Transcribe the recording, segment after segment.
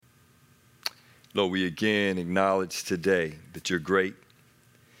Lord, we again acknowledge today that you're great.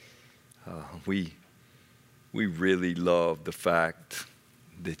 We really love the fact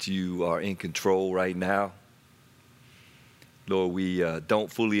that you are in control right now. Lord, we don't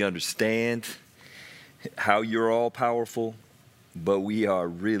fully understand how you're all powerful, but we are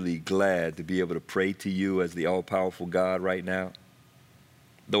really glad to be able to pray to you as the all-powerful God right now.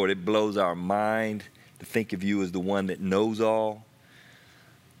 Lord, it blows our mind to think of you as the one that knows all,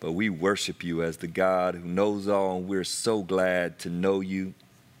 but we worship you as the God who knows all, and we're so glad to know you,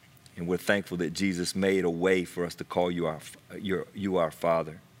 and we're thankful that Jesus made a way for us to call you our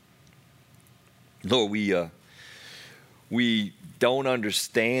Father. Lord, we don't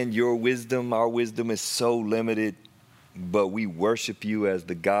understand your wisdom. Our wisdom is so limited, but we worship you as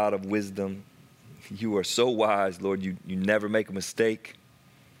the God of wisdom. You are so wise, Lord. You never make a mistake.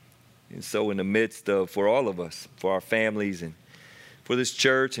 And so in the midst of, for all of us, for our families and for this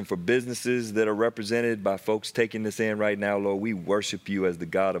church and for businesses that are represented by folks taking this in right now, Lord, we worship you as the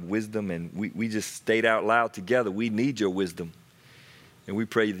God of wisdom. And we just state out loud together, we need your wisdom. And we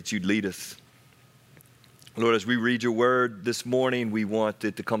pray that you'd lead us. Lord, as we read your word this morning, we want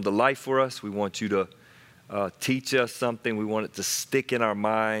it to come to life for us. We want you to teach us something. We want it to stick in our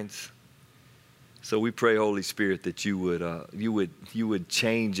minds. So we pray, Holy Spirit, that you would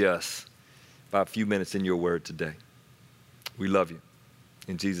change us by a few minutes in your word today. We love you.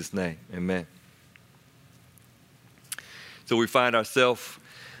 In Jesus' name, amen. So we find ourselves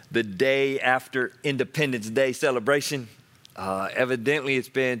the day after Independence Day celebration. Evidently, it's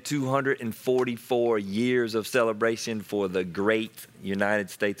been 244 years of celebration for the great United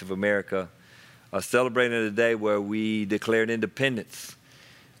States of America, celebrating a day where we declared independence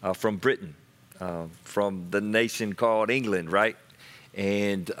from Britain, from the nation called England, right?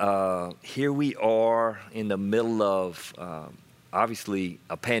 And here we are in the middle of, obviously,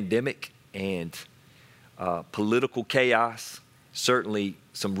 a pandemic and political chaos, certainly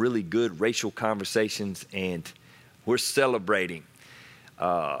some really good racial conversations, and we're celebrating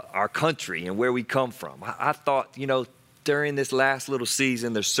our country and where we come from. I thought, during this last little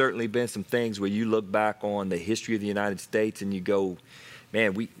season, there's certainly been some things where you look back on the history of the United States and you go,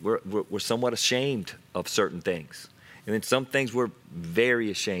 man, we're somewhat ashamed of certain things. And then some things we're very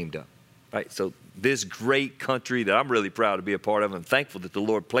ashamed of, right? So this great country that I'm really proud to be a part of, I'm thankful that the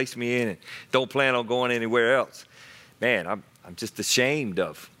Lord placed me in and don't plan on going anywhere else. Man, I'm just ashamed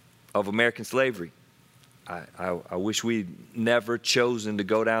of American slavery. I wish we'd never chosen to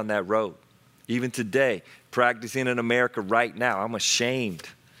go down that road. Even today, practicing in America right now, I'm ashamed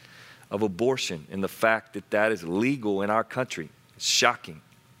of abortion and the fact that is legal in our country. It's shocking.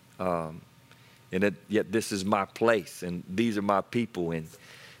 Yet this is my place, and these are my people. And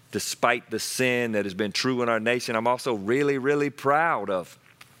despite the sin that has been true in our nation, I'm also really, really proud of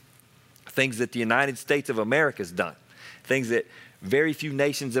things that the United States of America has done, things that very few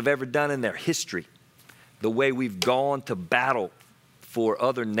nations have ever done in their history, the way we've gone to battle for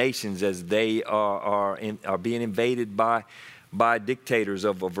other nations as they are being invaded by dictators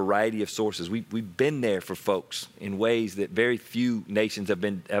of a variety of sources. We've been there for folks in ways that very few nations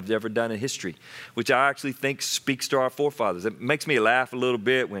have ever done in history, which I actually think speaks to our forefathers. It makes me laugh a little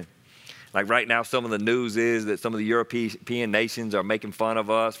bit when, like right now, some of the news is that some of the European nations are making fun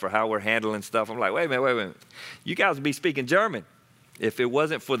of us for how we're handling stuff. I'm like, wait a minute. You guys would be speaking German if it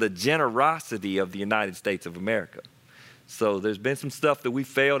wasn't for the generosity of the United States of America. So there's been some stuff that we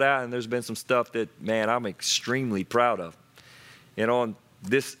failed at, and there's been some stuff that, man, I'm extremely proud of. And on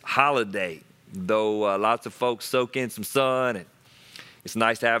this holiday, though lots of folks soak in some sun and it's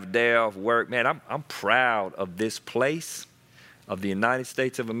nice to have a day off work, man, I'm proud of this place, of the United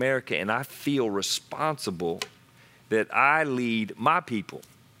States of America, and I feel responsible that I lead my people,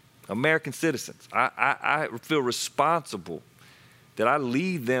 American citizens. I feel responsible that I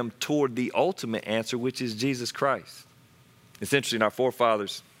lead them toward the ultimate answer, which is Jesus Christ. It's interesting, our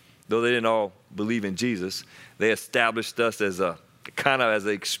forefathers, though they didn't all believe in Jesus, they established us as an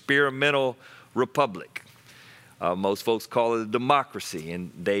experimental republic. Most folks call it a democracy,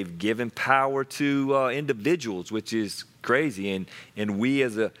 and they've given power to individuals, which is crazy. And we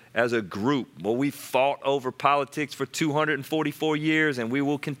as a group, well, we fought over politics for 244 years, and we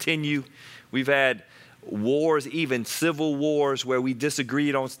will continue. We've had wars, even civil wars, where we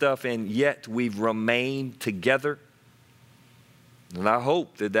disagreed on stuff, and yet we've remained together. And I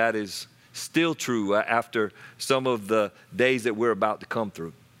hope that is still true after some of the days that we're about to come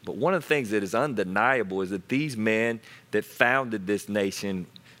through. But one of the things that is undeniable is that these men that founded this nation,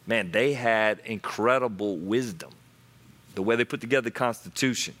 man, they had incredible wisdom. The way they put together the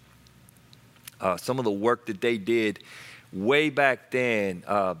Constitution, some of the work that they did way back then,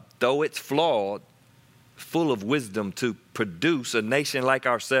 though it's flawed, full of wisdom to produce a nation like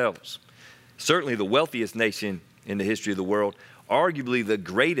ourselves. Certainly the wealthiest nation in the history of the world, arguably the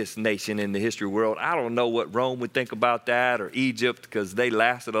greatest nation in the history of the world. I don't know what Rome would think about that, or Egypt, because they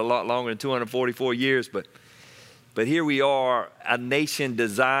lasted a lot longer than 244 years. But here we are, a nation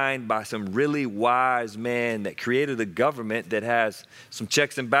designed by some really wise men that created a government that has some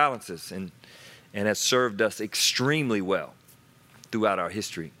checks and balances and has served us extremely well throughout our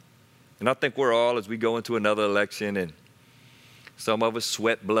history. And I think we're all, as we go into another election, and some of us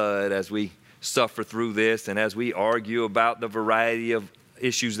sweat blood as we suffer through this and as we argue about the variety of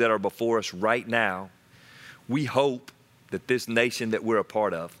issues that are before us right now, we hope that this nation that we're a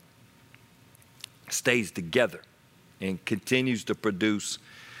part of stays together and continues to produce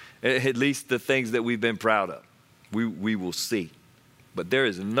at least the things that we've been proud of. We will see. But there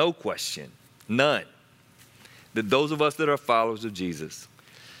is no question, none, that those of us that are followers of Jesus,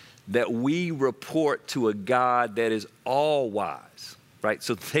 that we report to a God that is all wise, right?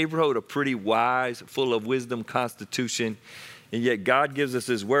 So they wrote a pretty wise, full of wisdom constitution, and yet God gives us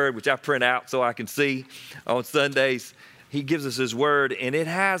his word, which I print out so I can see on Sundays. He gives us his word, and it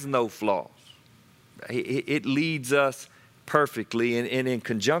has no flaws. It leads us perfectly, and in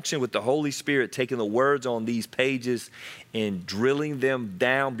conjunction with the Holy Spirit taking the words on these pages and drilling them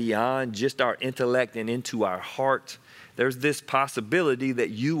down beyond just our intellect and into our heart, there's this possibility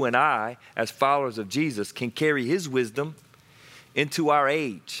that you and I, as followers of Jesus, can carry his wisdom into our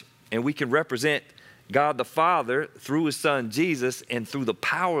age, and we can represent God the Father through his Son Jesus and through the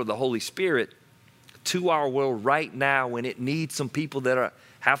power of the Holy Spirit to our world right now when it needs some people that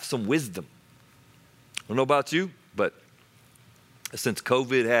have some wisdom. I don't know about you, but since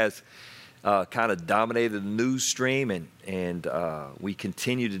COVID has kind of dominated the news stream and we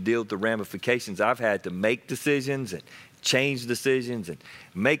continue to deal with the ramifications, I've had to make decisions and change decisions and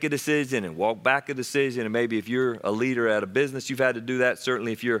make a decision and walk back a decision. And maybe if you're a leader at a business, you've had to do that.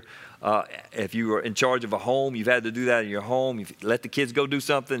 Certainly if you are in charge of a home, you've had to do that in your home. You've let the kids go do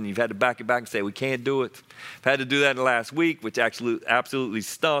something, and you've had to back it back and say, we can't do it. I've had to do that in the last week, which actually absolutely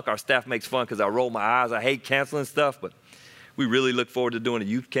stunk. Our staff makes fun because I roll my eyes. I hate canceling stuff, but we really look forward to doing a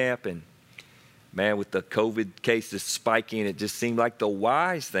youth camp. And man, with the COVID cases spiking, it just seemed like the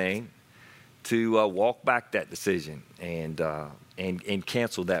wise thing to walk back that decision and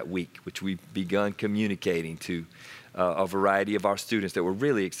cancel that week, which we've begun communicating to a variety of our students that were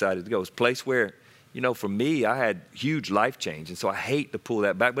really excited to go. It's a place where, you know, for me, I had huge life change, and so I hate to pull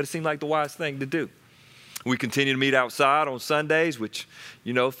that back, but it seemed like the wise thing to do. We continue to meet outside on Sundays, which,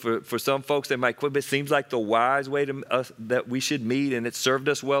 you know, for some folks, they might quit, but it seems like the wise way to us that we should meet, and it's served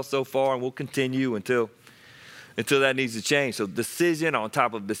us well so far, and we'll continue until that needs to change. So decision on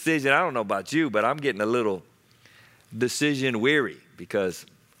top of decision. I don't know about you, but I'm getting a little decision weary because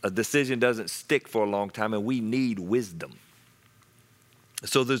a decision doesn't stick for a long time, and we need wisdom.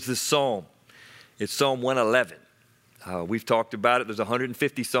 So there's this psalm. It's Psalm 111. We've talked about it. There's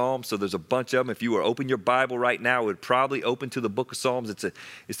 150 Psalms, so there's a bunch of them. If you were open your Bible right now, it would probably open to the book of Psalms.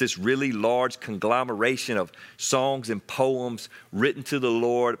 It's this really large conglomeration of songs and poems written to the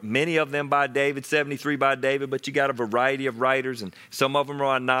Lord, many of them by David, 73 by David, but you got a variety of writers, and some of them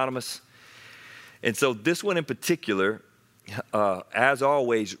are anonymous. And so this one in particular, as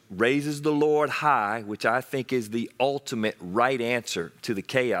always, raises the Lord high, which I think is the ultimate right answer to the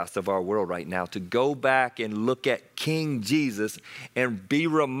chaos of our world right now, to go back and look at King Jesus and be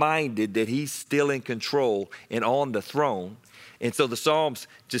reminded that he's still in control and on the throne. And so the Psalms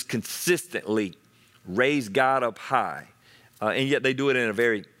just consistently raise God up high, and yet they do it in a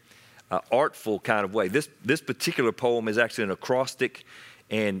very artful kind of way. This particular poem is actually an acrostic,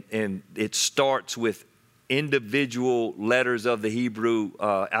 and it starts with individual letters of the Hebrew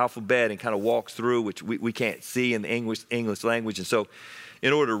alphabet and kind of walks through, which we can't see in the English language. And so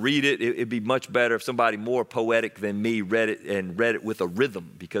in order to read it, it'd be much better if somebody more poetic than me read it with a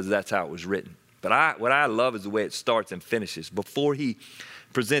rhythm, because that's how it was written. But what I love is the way it starts and finishes. Before he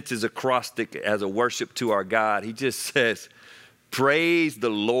presents his acrostic as a worship to our God, he just says, praise the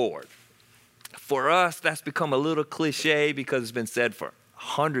Lord. For us, that's become a little cliche because it's been said for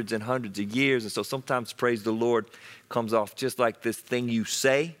hundreds and hundreds of years. And so sometimes praise the Lord comes off just like this thing you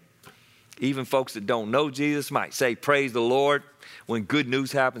say. Even folks that don't know Jesus might say praise the Lord when good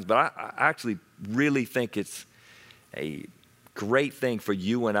news happens. But I actually really think it's a great thing for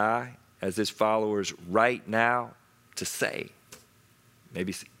you and I as his followers right now to say.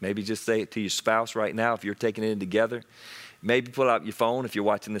 Maybe just say it to your spouse right now if you're taking it in together. Maybe pull out your phone if you're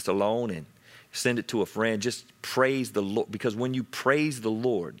watching this alone and send it to a friend. Just praise the Lord, because when you praise the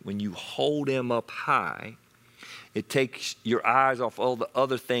Lord, when you hold him up high, It takes your eyes off all the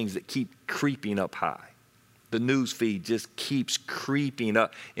other things that keep creeping up high. The news feed just keeps creeping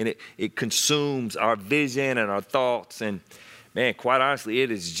up, and it consumes our vision and our thoughts. And man, quite honestly, it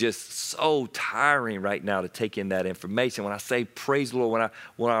is just so tiring right now to take in that information. When I say praise the Lord,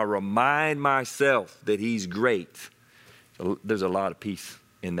 when I remind myself that he's great, there's a lot of peace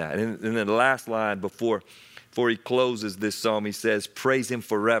in that. And then the last line before he closes this psalm, he says, praise him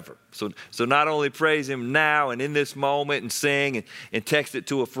forever. So not only praise him now and in this moment and sing and text it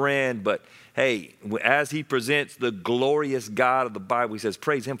to a friend, but hey, as he presents the glorious God of the Bible, he says,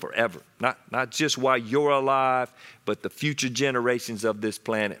 praise him forever. Not just while you're alive, but the future generations of this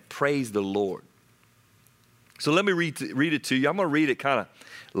planet. Praise the Lord. So let me read it to you. I'm going to read it kind of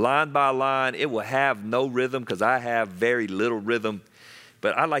line by line. It will have no rhythm because I have very little rhythm.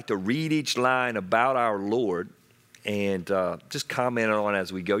 But I like to read each line about our Lord and just comment on it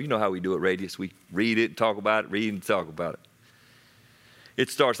as we go. You know how we do it, Radius. We read it, talk about it, read and talk about it. It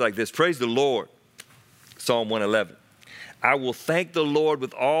starts like this. Praise the Lord, Psalm 111. I will thank the Lord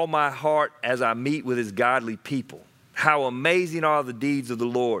with all my heart as I meet with his godly people. How amazing are the deeds of the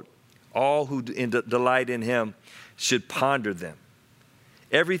Lord. All who delight in him should ponder them.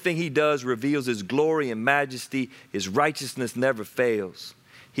 Everything he does reveals his glory and majesty. His righteousness never fails.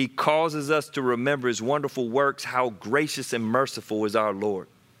 He causes us to remember his wonderful works. How gracious and merciful is our Lord.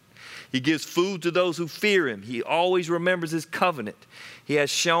 He gives food to those who fear him. He always remembers his covenant. He has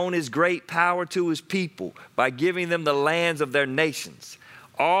shown his great power to his people by giving them the lands of their nations.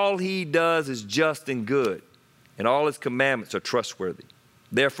 All he does is just and good, and all his commandments are trustworthy.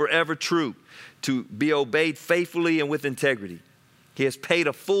 They're forever true, to be obeyed faithfully and with integrity. He has paid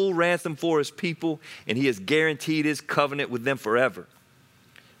a full ransom for his people, and he has guaranteed his covenant with them forever,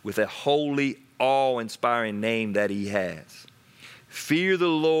 with a holy, awe-inspiring name that he has. Fear the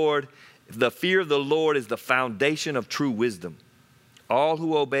Lord. The fear of the Lord is the foundation of true wisdom. All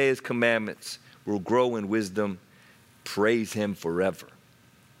who obey his commandments will grow in wisdom. Praise him forever.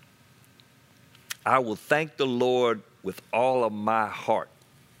 I will thank the Lord with all of my heart.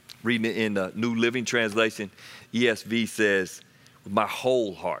 Reading it in the New Living Translation, ESV says, with my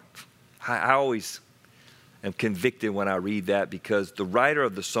whole heart. I always am convicted when I read that because the writer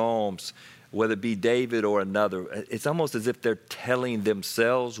of the Psalms, whether it be David or another, it's almost as if they're telling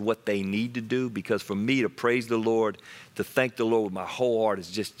themselves what they need to do, because for me to praise the Lord, to thank the Lord with my whole heart is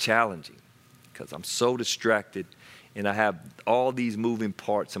just challenging because I'm so distracted and I have all these moving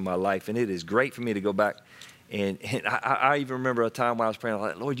parts in my life, and it is great for me to go back and I even remember a time when I was praying,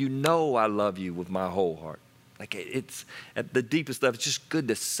 like, Lord, you know I love you with my whole heart. Like it's at the deepest level, it's just good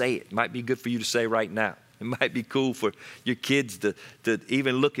to say it. It might be good for you to say right now. It might be cool for your kids to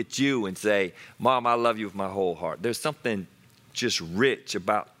even look at you and say, Mom, I love you with my whole heart. There's something just rich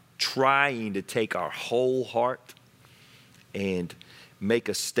about trying to take our whole heart and make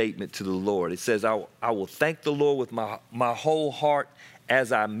a statement to the Lord. It says, I will thank the Lord with my whole heart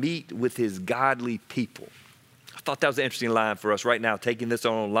as I meet with his godly people. I thought that was an interesting line for us right now, taking this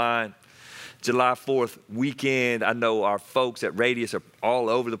online. July 4th weekend, I know our folks at Radius are all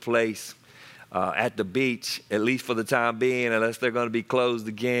over the place. At the beach, at least for the time being, unless they're going to be closed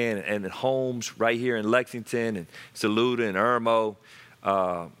again, and at homes right here in Lexington and Saluda and Irmo,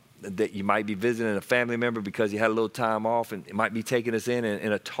 that you might be visiting a family member because you had a little time off, and it might be taking us in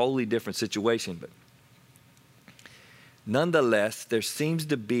a totally different situation. But nonetheless, there seems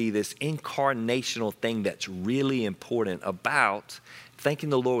to be this incarnational thing that's really important about thanking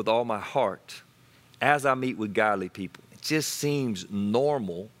the Lord with all my heart as I meet with godly people. It just seems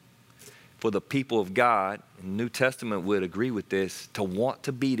normal for the people of God, and the New Testament would agree with this, to want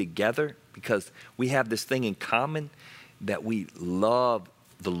to be together because we have this thing in common that we love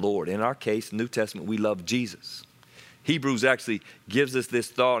the Lord. In our case, New Testament, we love Jesus. Hebrews actually gives us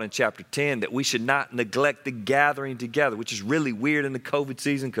this thought in chapter 10 that we should not neglect the gathering together, which is really weird in the COVID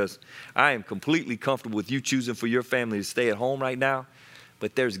season because I am completely comfortable with you choosing for your family to stay at home right now.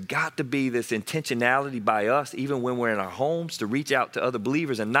 But there's got to be this intentionality by us, even when we're in our homes, to reach out to other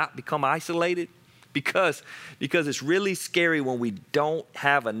believers and not become isolated. Because it's really scary when we don't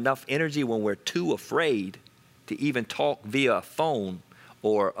have enough energy, when we're too afraid to even talk via phone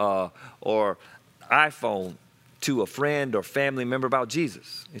or iPhone to a friend or family member about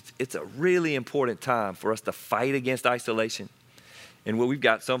Jesus. It's a really important time for us to fight against isolation. And we've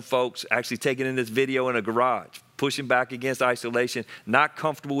got some folks actually taking in this video in a garage, pushing back against isolation, not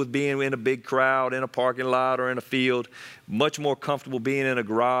comfortable with being in a big crowd, in a parking lot or in a field, much more comfortable being in a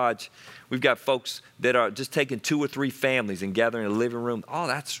garage. We've got folks that are just taking 2 or 3 families and gathering in a living room. Oh,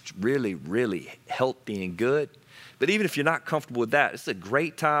 that's really, really healthy and good. But even if you're not comfortable with that, it's a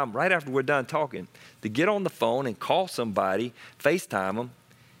great time right after we're done talking to get on the phone and call somebody, FaceTime them,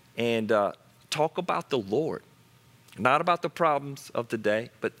 and talk about the Lord. Not about the problems of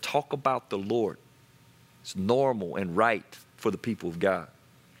today, but talk about the Lord. It's normal and right for the people of God.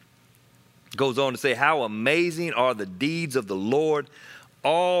 It goes on to say, how amazing are the deeds of the Lord.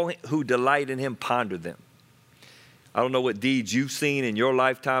 All who delight in him ponder them. I don't know what deeds you've seen in your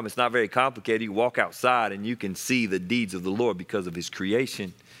lifetime. It's not very complicated. You walk outside and you can see the deeds of the Lord because of his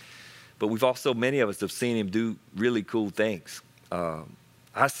creation. But we've also, many of us have seen him do really cool things.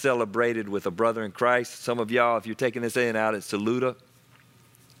 I celebrated with a brother in Christ. Some of y'all, if you're taking this in out at Saluda,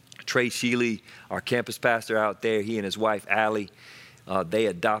 Trey Sheely, our campus pastor out there, he and his wife, Allie, they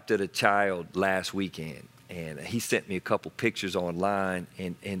adopted a child last weekend. And he sent me a couple pictures online.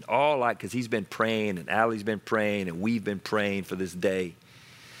 And all because he's been praying, and Allie's been praying, and we've been praying for this day.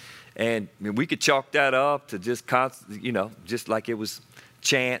 And I mean, we could chalk that up to just just like it was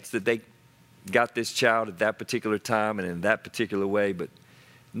chance that they got this child at that particular time and in that particular way. But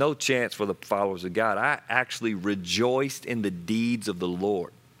no chance for the followers of God. I actually rejoiced in the deeds of the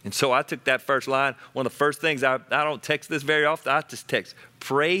Lord. And so I took that first line. One of the first things, I don't text this very often. I just text,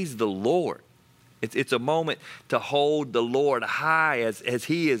 praise the Lord. It's a moment to hold the Lord high as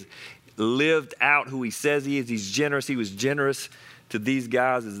he has lived out who he says he is. He's generous. He was generous to these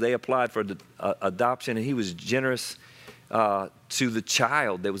guys as they applied for adoption. And he was generous to the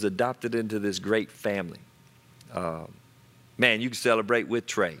child that was adopted into this great family. Man, you can celebrate with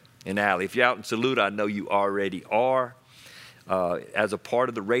Trey and Allie. If you're out in Saluda, I know you already are. As a part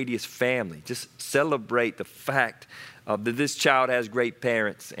of the Radius family, just celebrate the fact that this child has great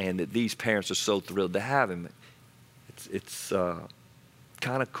parents and that these parents are so thrilled to have him. It's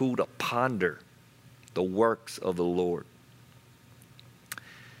kind of cool to ponder the works of the Lord.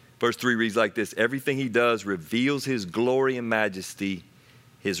 Verse 3 reads like this: everything he does reveals his glory and majesty.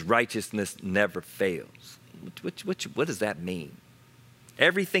 His righteousness never fails. What does that mean?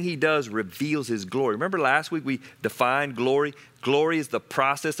 Everything he does reveals his glory. Remember last week we defined glory? Glory is the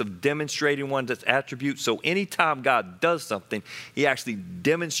process of demonstrating one's attributes. So anytime God does something, he actually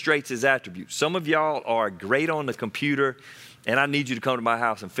demonstrates his attributes. Some of y'all are great on the computer, and I need you to come to my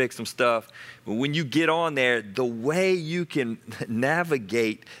house and fix some stuff. But when you get on there, the way you can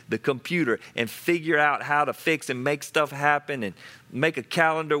navigate the computer and figure out how to fix and make stuff happen and make a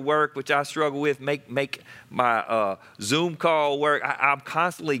calendar work, which I struggle with, make my Zoom call work. I'm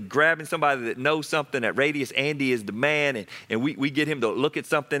constantly grabbing somebody that knows something at Radius. Andy is the man, and we get him to look at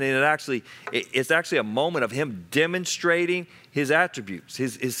something, and it's actually a moment of him demonstrating his attributes,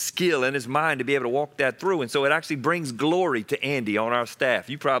 his skill and his mind to be able to walk that through. And so it actually brings glory to Andy on our staff.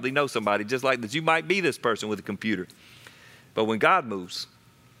 You probably know somebody just like this. You might be this person with a computer. But when God moves,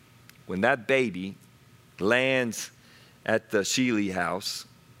 when that baby lands at the Sheely house,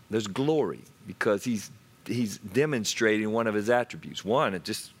 there's glory because he's demonstrating one of his attributes. One, it's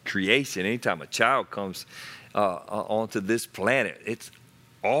just creation. Anytime a child comes onto this planet, it's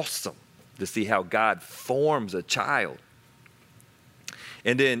awesome to see how God forms a child.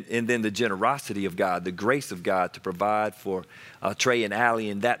 And then the generosity of God, the grace of God to provide for Trey and Allie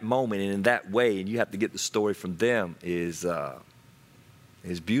in that moment and in that way, and you have to get the story from them, is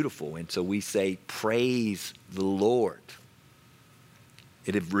beautiful. And so we say, praise the Lord.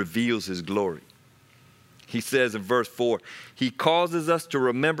 It reveals his glory. He says in verse 4, he causes us to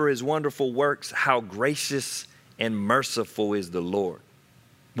remember his wonderful works. How gracious and merciful is the Lord.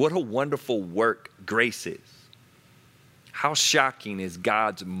 What a wonderful work grace is. How shocking is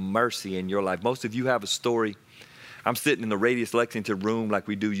God's mercy in your life? Most of you have a story. I'm sitting in the Radius Lexington room like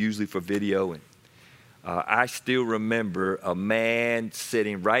we do usually for video, and I still remember a man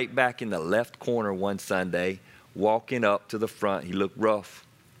sitting right back in the left corner one Sunday, walking up to the front. He looked rough,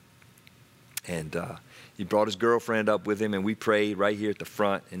 and he brought his girlfriend up with him, and we prayed right here at the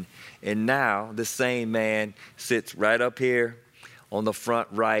front. And now the same man sits right up here on the front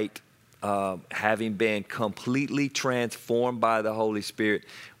right, having been completely transformed by the Holy Spirit.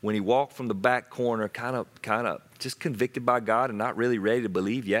 When he walked from the back corner, kind of just convicted by God and not really ready to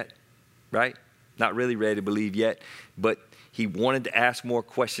believe yet, right? Not really ready to believe yet, but he wanted to ask more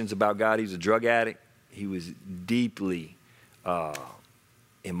questions about God. He was a drug addict. He was deeply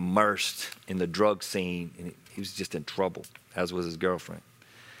immersed in the drug scene, and he was just in trouble, as was his girlfriend.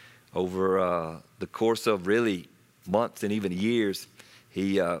 Over the course of really months and even years,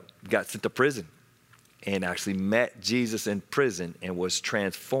 he got sent to prison and actually met Jesus in prison and was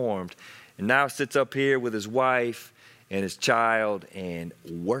transformed. And now sits up here with his wife and his child and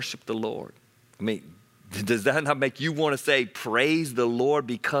worship the Lord. I mean, Does that not make you want to say, praise the Lord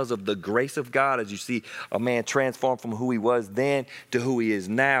because of the grace of God, as you see a man transformed from who he was then to who he is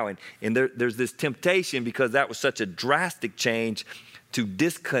now? And there's this temptation, because that was such a drastic change, to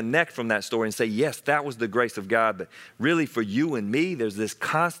disconnect from that story and say, yes, that was the grace of God. But really for you and me, there's this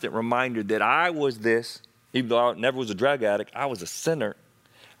constant reminder that I was this, even though I never was a drug addict, I was a sinner.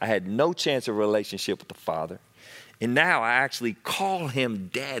 I had no chance of a relationship with the Father. And now I actually call him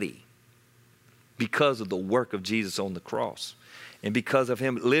Daddy, because of the work of Jesus on the cross, and because of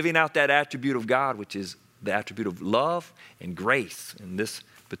him living out that attribute of God, which is the attribute of love and grace. And this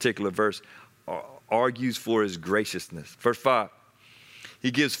particular verse argues for his graciousness. Verse 5, he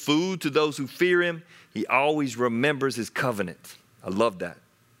gives food to those who fear him. He always remembers his covenant. I love that.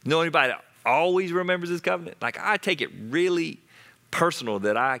 You know anybody that always remembers his covenant? Like, I take it really personal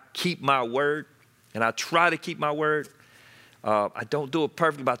that I keep my word, and I try to keep my word. I don't do it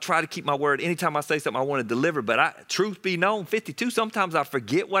perfectly, but I try to keep my word. Anytime I say something, I want to deliver. But truth be known, 52, sometimes I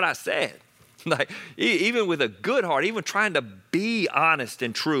forget what I said. Like, even with a good heart, even trying to be honest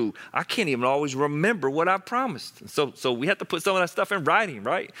and true, I can't even always remember what I promised. So we have to put some of that stuff in writing,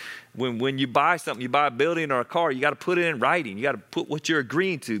 right? When you buy something, you buy a building or a car, you got to put it in writing. You got to put what you're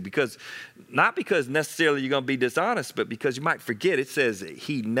agreeing to, because not because necessarily you're going to be dishonest, but because you might forget. It says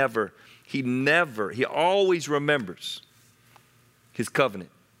he always remembers his covenant.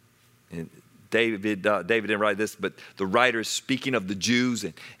 And David didn't write this, but the writer is speaking of the Jews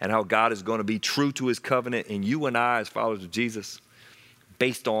and how God is going to be true to his covenant. And you and I, as followers of Jesus,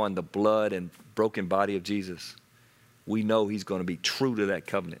 based on the blood and broken body of Jesus, we know he's going to be true to that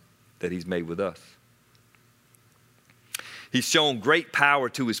covenant that he's made with us. He's shown great power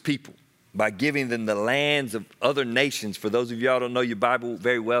to his people by giving them the lands of other nations. For those of y'all who don't know your Bible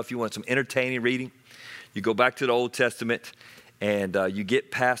very well, if you want some entertaining reading, you go back to the Old Testament. And you get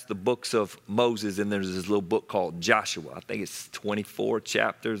past the books of Moses, and there's this little book called Joshua. I think it's 24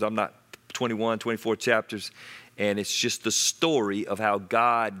 chapters. 24 chapters. And it's just the story of how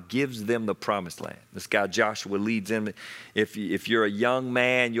God gives them the promised land. This guy Joshua leads them. If you're a young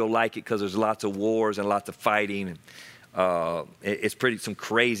man, you'll like it because there's lots of wars and lots of fighting. And it's some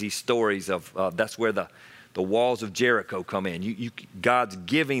crazy stories of that's where the walls of Jericho come in. God's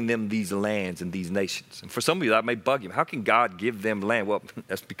giving them these lands and these nations. And for some of you, that may bug you. How can God give them land? Well,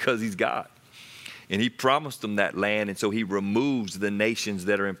 that's because he's God. And he promised them that land, and so he removes the nations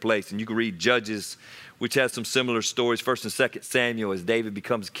that are in place. And you can read Judges, which has some similar stories. 1 and 2 Samuel, as David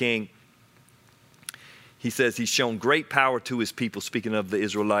becomes king. He says he's shown great power to his people, speaking of the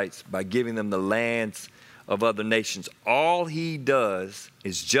Israelites, by giving them the lands of other nations. All he does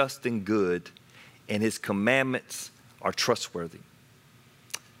is just and good, and his commandments are trustworthy.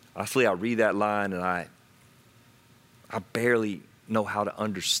 Honestly, I read that line and I barely know how to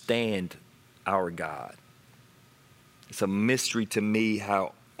understand our God. It's a mystery to me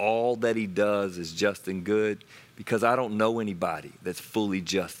how all that he does is just and good, because I don't know anybody that's fully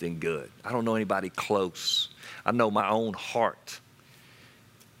just and good. I don't know anybody close. I know my own heart.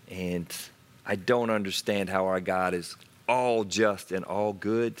 And I don't understand how our God is all just and all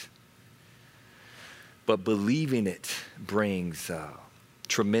good. But believing it brings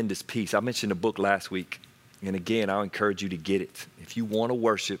tremendous peace. I mentioned a book last week, and again, I'll encourage you to get it. If you want to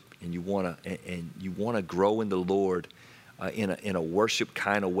worship and you want to grow in the Lord in a worship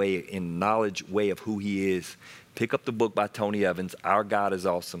kind of way, in knowledge way of who he is, pick up the book by Tony Evans, Our God is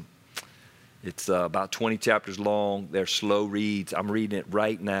Awesome. It's about 20 chapters long. They're slow reads. I'm reading it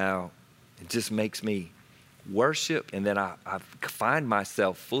right now. It just makes me worship, and then I find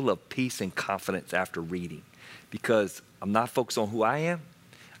myself full of peace and confidence after reading, because I'm not focused on who I am.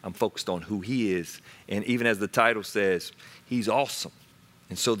 I'm focused on who he is. And even as the title says, he's awesome.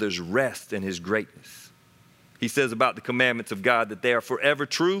 And so there's rest in his greatness. He says about the commandments of God that they are forever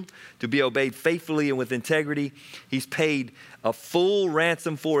true, to be obeyed faithfully and with integrity. He's paid a full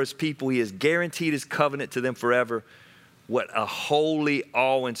ransom for his people. He has guaranteed his covenant to them forever. What a holy,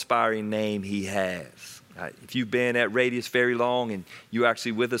 awe-inspiring name he has. If you've been at Radius very long and you're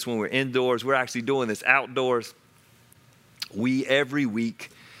actually with us when we're indoors, we're actually doing this outdoors. We every week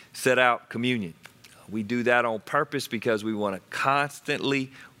set out communion. We do that on purpose because we want to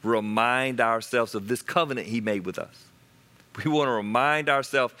constantly remind ourselves of this covenant he made with us. We want to remind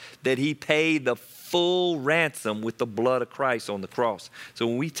ourselves that he paid the full ransom with the blood of Christ on the cross. So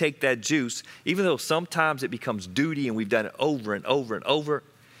when we take that juice, even though sometimes it becomes duty and we've done it over and over and over,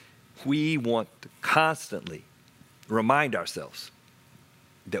 we want to constantly remind ourselves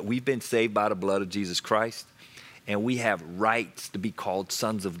that we've been saved by the blood of Jesus Christ, and we have rights to be called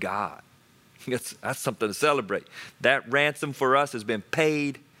sons of God. That's something to celebrate. That ransom for us has been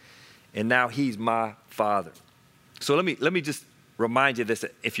paid, and now he's my Father. So let me just remind you this: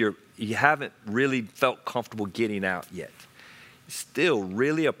 if you haven't really felt comfortable getting out yet, it's still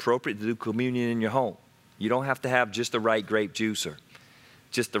really appropriate to do communion in your home. You don't have to have just the right grape juice or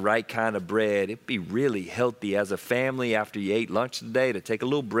just the right kind of bread. It'd be really healthy as a family after you ate lunch today to take a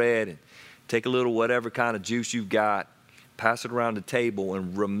little bread and take a little whatever kind of juice you've got, pass it around the table,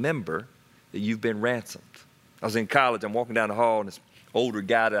 and remember that you've been ransomed. I was in college. I'm walking down the hall, and this older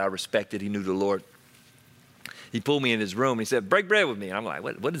guy that I respected, he knew the Lord. He pulled me in his room, and he said, break bread with me. And I'm like,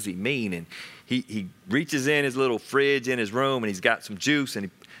 what does he mean? And he reaches in his little fridge in his room, and he's got some juice, and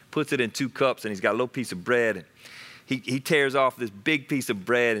he puts it in 2 cups, and he's got a little piece of bread. And he tears off this big piece of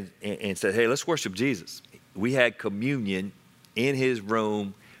bread and said, hey, let's worship Jesus. We had communion in his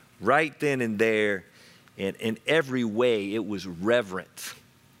room right then and there. And in every way, it was reverent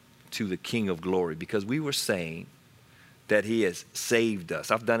to the King of Glory, because we were saying that he has saved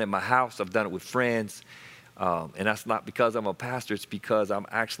us. I've done it in my house. I've done it with friends. And that's not because I'm a pastor. It's because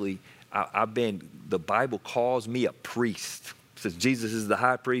the Bible calls me a priest. It says Jesus is the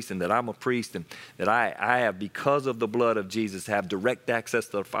high priest and that I'm a priest, and that I have, because of the blood of Jesus, have direct access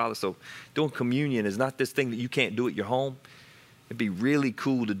to the Father. So doing communion is not this thing that you can't do at your home. It'd be really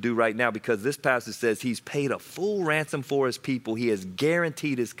cool to do right now, because this passage says he's paid a full ransom for his people. He has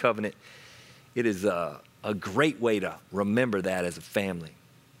guaranteed his covenant. It is a great way to remember that as a family.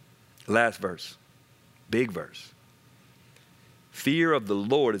 Last verse, big verse. Fear of the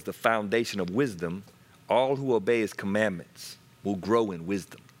Lord is the foundation of wisdom. All who obey his commandments will grow in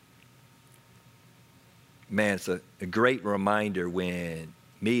wisdom. Man, it's a great reminder when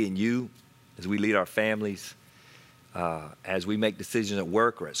me and you, as we lead our families, as we make decisions at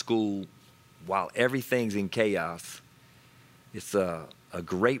work or at school, while everything's in chaos, it's a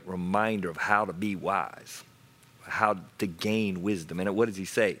great reminder of how to be wise, how to gain wisdom. And what does he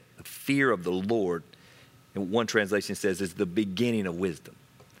say? The fear of the Lord, and one translation says, is the beginning of wisdom.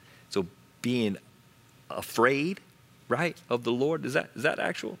 So being afraid, right, of the Lord, is that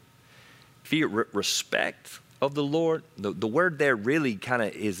actual? Fear, respect of the Lord. The word there really kind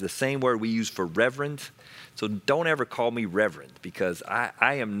of is the same word we use for reverend. So don't ever call me reverend, because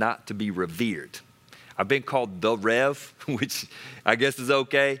I am not to be revered. I've been called the Rev, which I guess is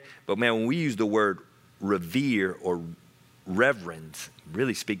okay. But man, when we use the word revere or reverend,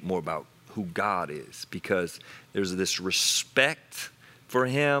 really speak more about who God is, because there's this respect for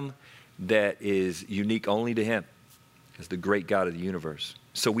him that is unique only to him as the great God of the universe.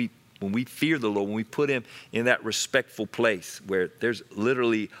 So when we fear the Lord, when we put him in that respectful place where there's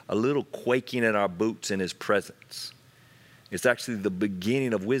literally a little quaking in our boots in his presence, it's actually the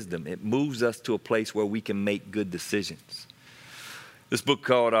beginning of wisdom. It moves us to a place where we can make good decisions. This book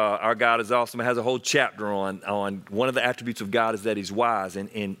called Our God is Awesome has a whole chapter on one of the attributes of God is that he's wise.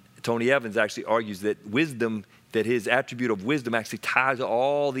 And Tony Evans actually argues that wisdom, that his attribute of wisdom actually ties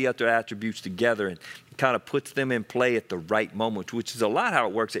all the other attributes together and kind of puts them in play at the right moment, which is a lot how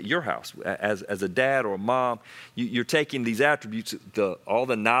it works at your house. As a dad or a mom, you're taking these attributes, all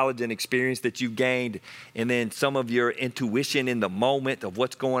the knowledge and experience that you've gained, and then some of your intuition in the moment of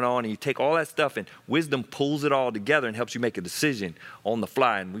what's going on, and you take all that stuff, and wisdom pulls it all together and helps you make a decision on the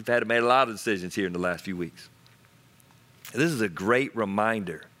fly. And we've had to make a lot of decisions here in the last few weeks. This is a great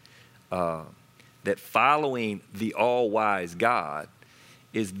reminder that following the all-wise God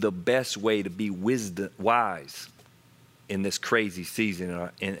is the best way to be wise in this crazy season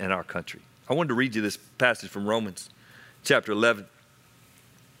in our country. I wanted to read you this passage from Romans chapter 11.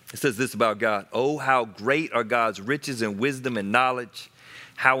 It says this about God. Oh, how great are God's riches and wisdom and knowledge.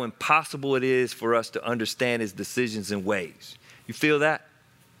 How impossible it is for us to understand his decisions and ways. You feel that?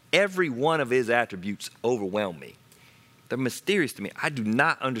 Every one of his attributes overwhelm me. They're mysterious to me. I do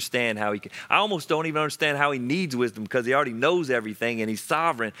not understand how he can. I almost don't even understand how he needs wisdom, because he already knows everything and he's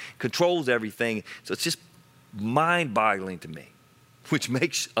sovereign, controls everything. So it's just mind-boggling to me, which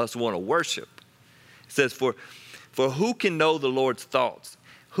makes us want to worship. It says, for who can know the Lord's thoughts?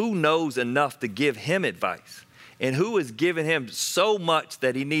 Who knows enough to give him advice? And who has given him so much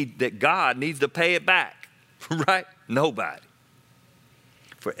that God needs to pay it back? Right? Nobody.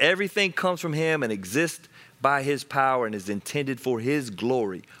 For everything comes from him and exists by his power and is intended for his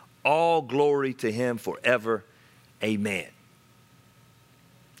glory. All glory to him forever. Amen.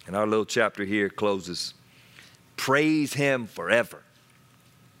 And our little chapter here closes. Praise him forever.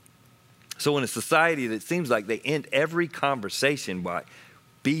 So in a society that seems like they end every conversation by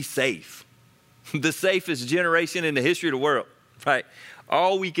be safe. The safest generation in the history of the world, right?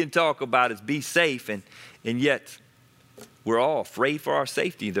 All we can talk about is be safe, and yet we're all afraid for our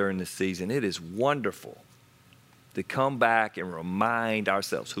safety during this season. It is wonderful to come back and remind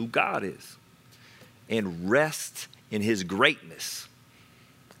ourselves who God is and rest in his greatness.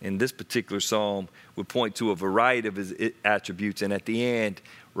 And this particular psalm would point to a variety of his attributes, and at the end,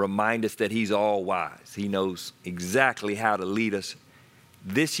 remind us that he's all wise. He knows exactly how to lead us.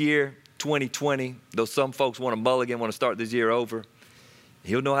 This year, 2020, though some folks want to mulligan, want to start this year over,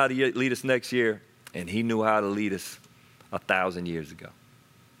 he'll know how to lead us next year, and he knew how to lead us 1,000 years ago.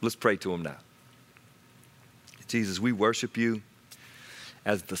 Let's pray to him now. Jesus, we worship you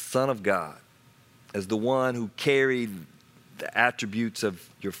as the Son of God, as the one who carried the attributes of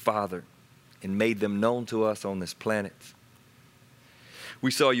your Father and made them known to us on this planet. We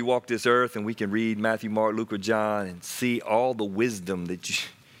saw you walk this earth, and we can read Matthew, Mark, Luke, or John and see all the wisdom that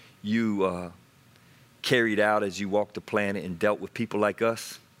you carried out as you walked the planet and dealt with people like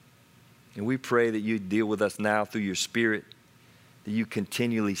us. And we pray that you deal with us now through your Spirit, that you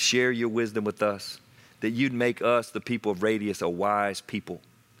continually share your wisdom with us, that you'd make us, the people of Radius, a wise people.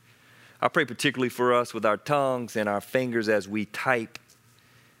 I pray particularly for us with our tongues and our fingers as we type,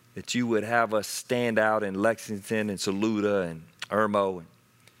 that you would have us stand out in Lexington and Saluda and Irmo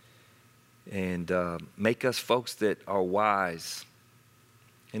and make us folks that are wise.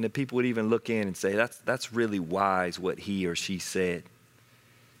 And that people would even look in and say, that's really wise what he or she said.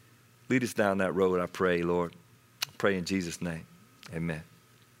 Lead us down that road, I pray, Lord. I pray in Jesus' name. Amen.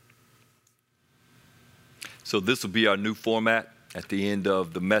 So this will be our new format. At the end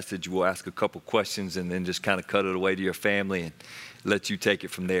of the message, we'll ask a couple questions and then just kind of cut it away to your family and let you take it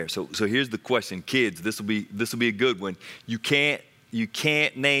from there. So here's the question, kids. This will be a good one. You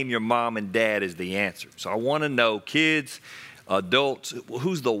can't name your mom and dad as the answer. So I want to know, kids, adults,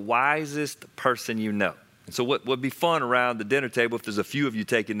 who's the wisest person you know? And so what would be fun around the dinner table, if there's a few of you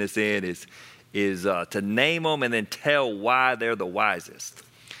taking this in, is to name them and then tell why they're the wisest.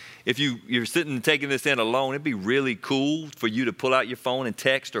 If you're sitting and taking this in alone, it'd be really cool for you to pull out your phone and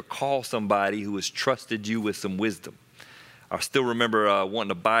text or call somebody who has trusted you with some wisdom. I still remember wanting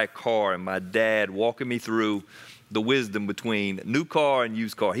to buy a car and my dad walking me through the wisdom between new car and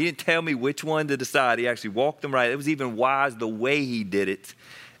used car. He didn't tell me which one to decide. He actually walked them right. It was even wise the way he did it.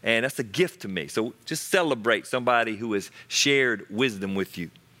 And that's a gift to me. So just celebrate somebody who has shared wisdom with you.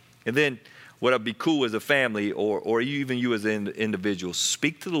 And then what would be cool as a family or even you as an individual,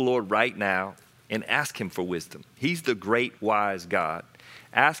 speak to the Lord right now and ask him for wisdom. He's the great, wise God.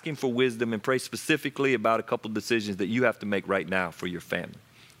 Ask him for wisdom and pray specifically about a couple of decisions that you have to make right now for your family.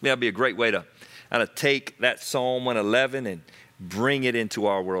 That'd be a great way to kind of take that Psalm 111 and bring it into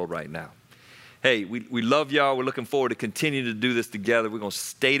our world right now. Hey, we love y'all. We're looking forward to continuing to do this together. We're going to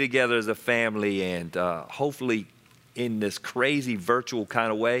stay together as a family and hopefully in this crazy virtual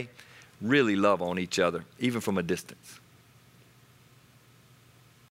kind of way, really love on each other, even from a distance.